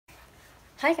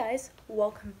Hi guys,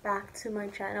 welcome back to my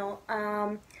channel.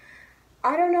 I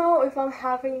don't know if I'm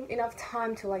having enough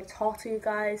time to talk to you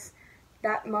guys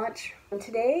that much.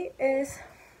 Today is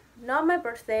not my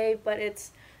birthday, but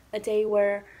it's a day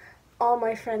where all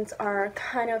my friends are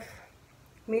kind of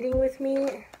meeting with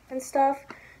me and stuff.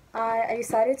 I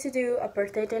decided to do a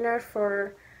birthday dinner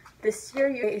for this year.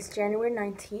 It's January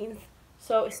 19th,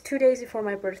 so it's 2 days before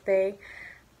my birthday.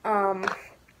 And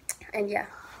yeah.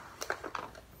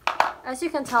 As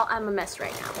you can tell, I'm a mess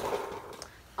right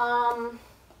now.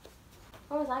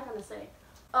 What was I gonna say?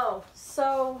 Oh,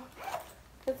 so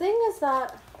the thing is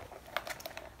that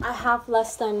I have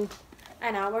less than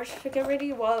an hour to get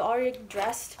ready. While already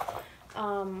dressed,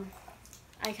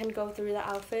 I can go through the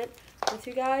outfit with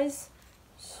you guys.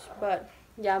 But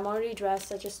yeah, I'm already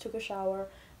dressed. I just took a shower.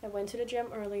 I went to the gym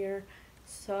earlier,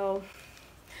 so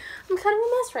I'm kind of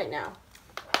a mess right now.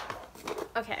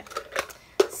 Okay,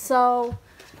 so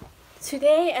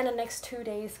today and the next 2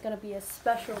 days is gonna be a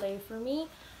special day for me.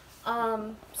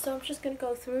 So I'm just gonna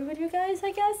go through with you guys,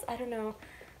 I guess. I don't know.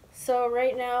 So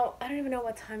right now, I don't even know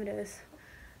what time it is.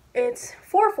 It's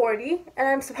 4:40 and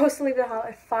I'm supposed to leave the house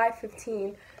at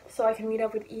 5:15 so I can meet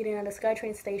up with Eden at the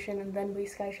SkyTrain station and then we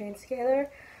SkyTrain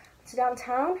together to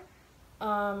downtown.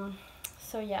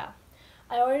 So yeah.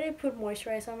 I already put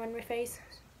moisturizer on my face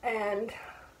and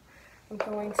I'm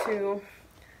going to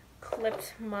clip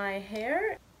my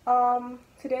hair.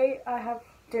 Today I have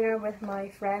dinner with my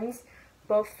friends,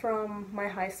 both from my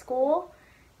high school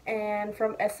and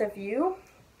from SFU.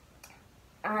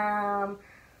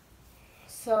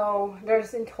 So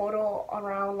there's in total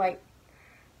around,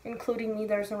 including me,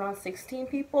 there's around 16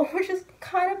 people, which is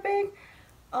kind of big.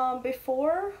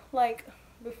 Before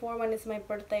when it's my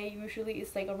birthday, usually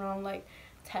it's around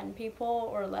 10 people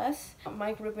or less.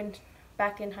 My group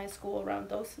back in high school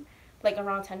around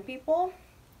around 10 people.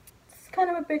 Kind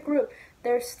of a big group.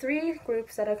 There's 3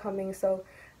 groups that are coming, so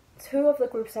 2 of the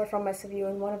groups are from SFU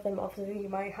and one of them obviously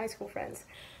my high school friends.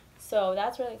 So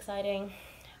that's really exciting.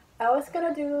 I was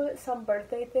gonna do some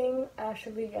birthday thing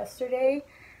actually yesterday,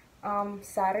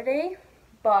 Saturday,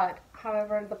 but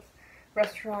however the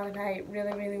restaurant that I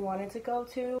really wanted to go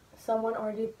to, someone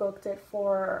already booked it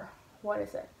for,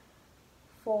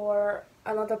 for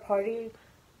another party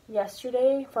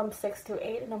yesterday from 6 to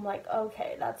 8, and I'm like,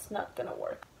 okay, that's not gonna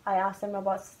work. I asked them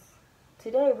about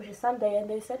today, which is Sunday, and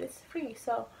they said it's free,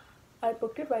 so I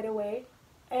booked it right away.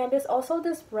 And there's also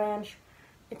this branch.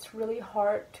 It's really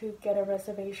hard to get a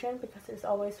reservation because it's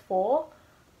always full.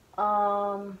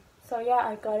 So yeah,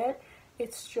 I got it.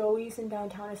 It's Joey's in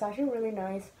downtown. It's actually really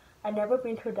nice. I've never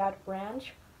been to that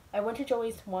branch. I went to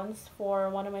Joey's once for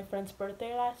one of my friend's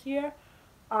birthday last year.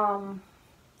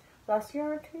 Last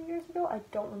year or 2 years ago, I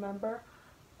don't remember,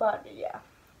 but yeah.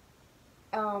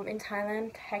 In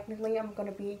Thailand, technically I'm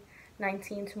gonna be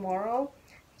 19 tomorrow,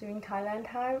 doing Thailand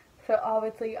time. So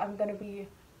obviously I'm gonna be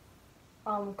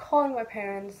calling my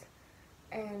parents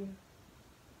and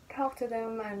talk to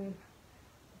them and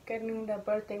getting the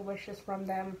birthday wishes from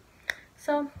them.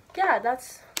 So yeah,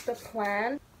 that's the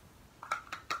plan.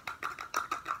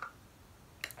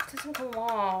 It doesn't come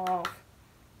off.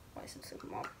 Why does it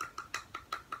come off?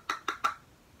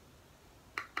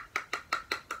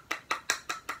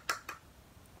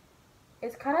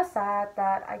 It's kind of sad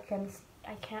that I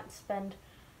can't spend,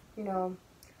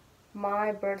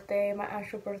 my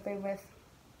actual birthday with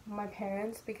my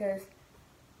parents, because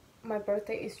my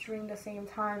birthday is during the same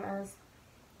time as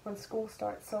when school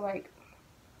starts. So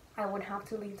I would have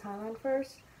to leave Thailand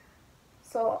first.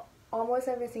 So almost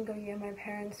every single year my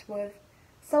parents would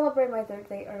celebrate my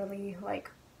birthday early,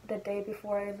 the day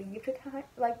before I leave to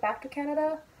back to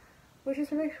Canada, which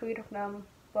is really sweet of them.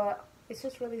 But it's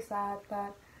just really sad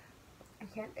that I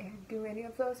can't do any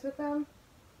of those with them.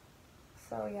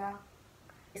 So yeah.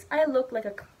 I look like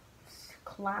a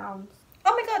clown.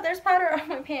 Oh my god, there's powder on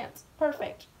my pants.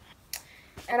 Perfect.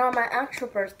 And on my actual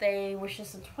birthday, which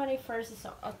is the 21st, it's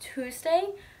a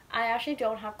Tuesday, I actually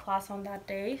don't have class on that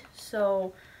day.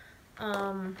 So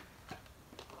I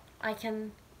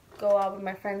can go out with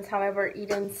my friends. However,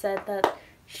 Eden said that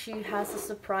she has a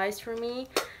surprise for me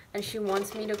and she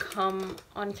wants me to come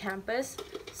on campus,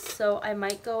 so I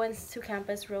might go into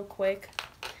campus real quick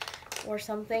or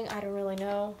something. I don't really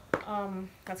know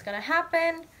what's gonna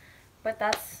happen, but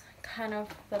that's kind of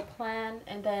the plan.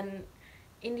 And then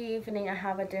in the evening I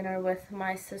have a dinner with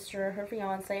my sister, her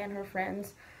fiance, and her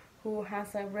friends, who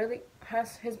has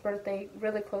his birthday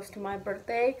really close to my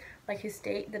birthday.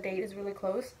 The date is really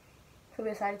close, so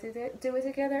we decided to do it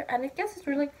together. And I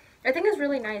think it's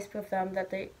really nice of them that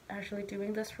they actually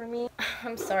doing this for me.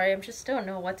 I'm sorry, I just don't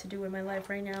know what to do with my life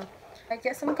right now. I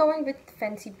guess I'm going with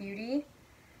Fenty Beauty.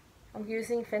 I'm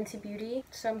using Fenty Beauty,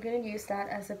 so I'm gonna use that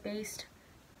as a base.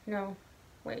 No,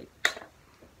 wait,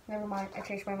 never mind, I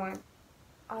changed my mind.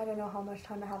 I don't know how much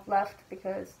time I have left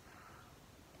because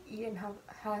Ian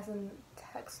hasn't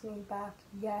texted me back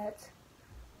yet.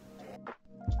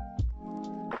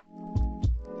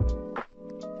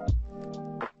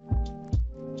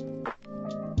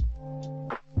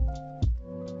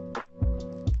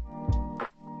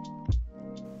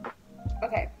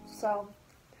 Okay, so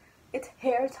it's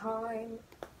hair time.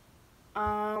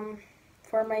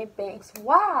 For my bangs.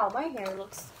 Wow, my hair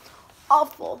looks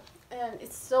awful and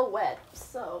it's still wet,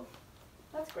 so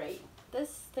that's great. This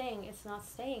thing is not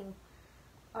staying.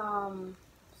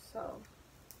 So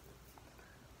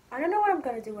I don't know what I'm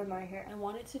gonna do with my hair. I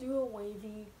wanted to do a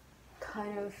wavy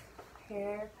kind of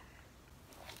hair.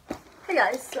 Hey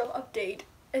guys, so update.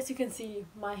 As you can see,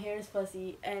 my hair is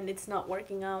fuzzy and it's not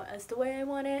working out as the way I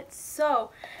want it.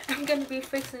 So I'm gonna be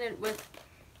fixing it with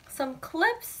some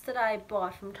clips that I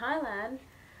bought from Thailand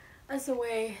as a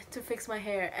way to fix my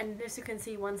hair. And as you can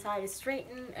see, one side is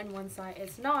straightened and one side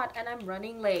is not, and I'm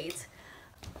running late.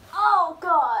 Oh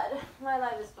god, my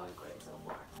life is going great so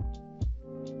far.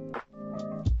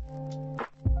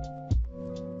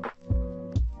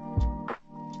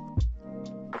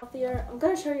 I'm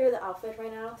gonna show you the outfit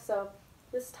right now. So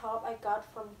this top I got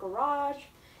from Garage,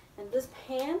 and this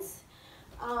pants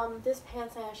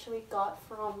I actually got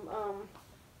from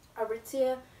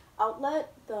Aritzia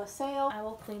outlet, the sale. I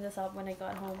will clean this up when I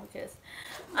got home because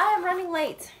I am running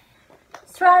late.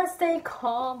 Try to stay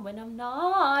calm when I'm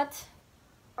not.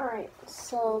 Alright,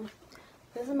 so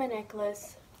this is my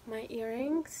necklace, my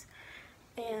earrings,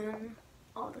 and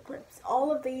all the clips.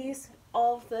 All of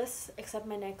this except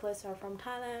my necklace are from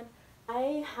Thailand.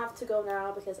 I have to go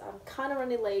now because I'm kind of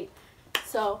running late.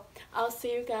 So I'll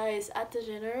see you guys at the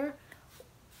dinner.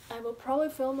 I will probably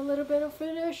film a little bit of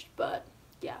footage, but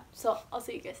yeah, so I'll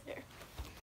see you guys there.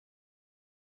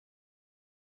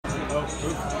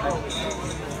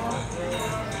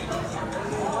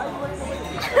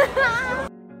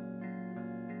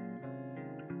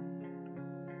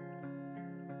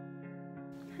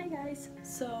 Hi guys,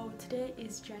 so today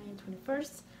is January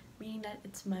 21st, meaning that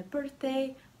it's my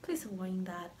birthday. Please avoid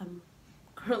that. I'm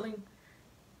curling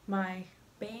my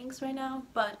bangs right now,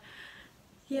 but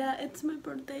yeah, it's my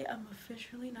birthday. I'm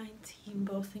officially 19,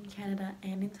 both in Canada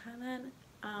and in Thailand.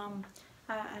 I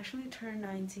actually turned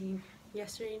 19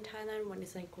 yesterday in Thailand when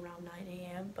it's like around 9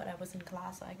 a.m. but I was in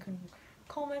class, so I couldn't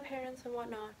call my parents and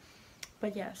whatnot.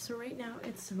 But yeah, so right now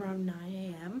it's around 9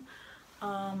 a.m.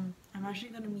 I'm actually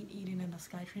gonna meet Eden in the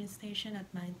SkyTrain station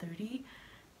at 9:30,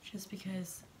 just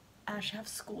because I actually have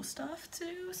school stuff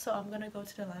too. So I'm gonna go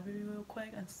to the library real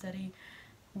quick and study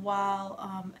while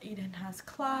Eden has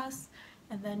class.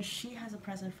 And then she has a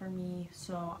present for me,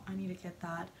 so I need to get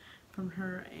that from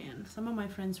her. And some of my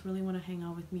friends really want to hang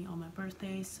out with me on my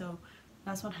birthday, so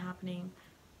that's what's happening.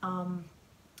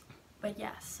 But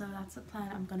yeah, so that's the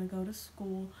plan. I'm gonna go to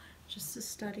school just to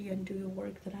study and do the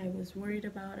work that I was worried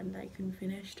about and that I couldn't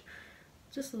finish.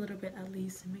 Just a little bit at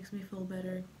least. It makes me feel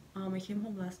better. I came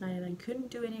home last night and I couldn't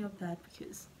do any of that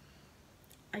because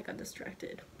I got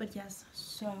distracted. But yes,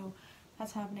 so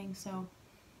that's happening. So,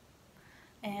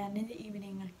 and in the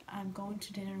evening I'm going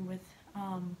to dinner with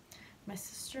my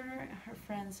sister, her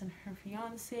friends, and her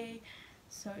fiance,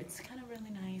 so it's kind of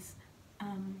really nice.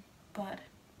 But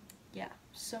yeah,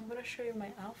 so I'm gonna show you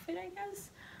my outfit, I guess.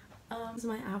 This is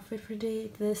my outfit for today.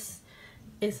 This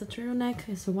is a turtleneck.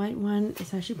 It's a white one.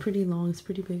 It's actually pretty long. It's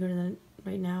pretty bigger than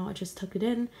right now. I just tucked it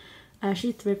in. I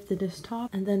actually thrifted this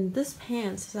top, and then this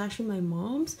pants is actually my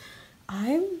mom's.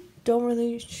 I'm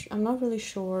not really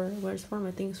sure where it's from.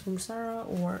 I think it's from Zara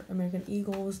or American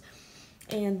Eagles.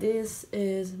 And this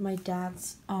is my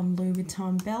dad's Louis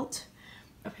Vuitton belt.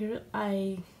 Up here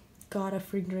I got a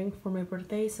free drink for my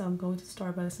birthday, so I'm going to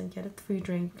Starbucks and get a free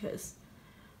drink, because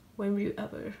when will you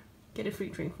ever get a free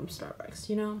drink from Starbucks,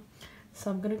 you know?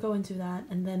 So I'm gonna go and do that,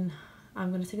 and then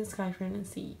I'm gonna take a SkyTrain and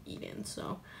see Eden.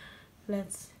 So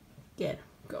let's get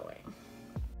going.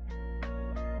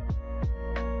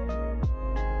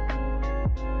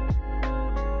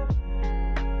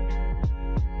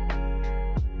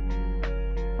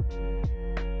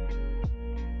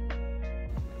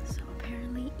 So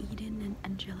apparently Eden and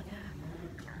Angelica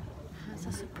has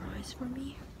a surprise for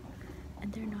me,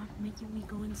 and they're not making me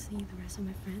go and see the rest of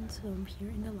my friends, so I'm here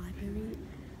in the library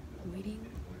waiting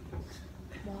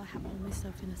while I have all my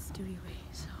stuff in a studio way.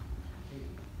 So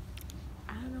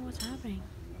I don't know what's happening.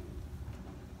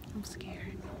 I'm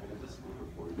scared.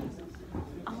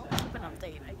 I'll keep an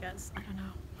update, I guess. I don't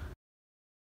know.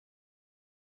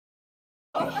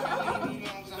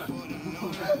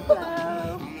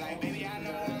 Hello.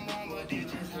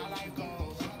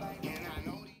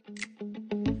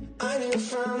 knew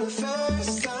from the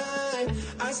first time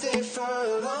I stayed for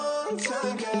a long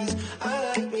time, 'cause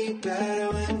I like me better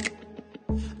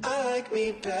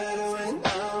when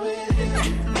I'm with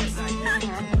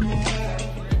you.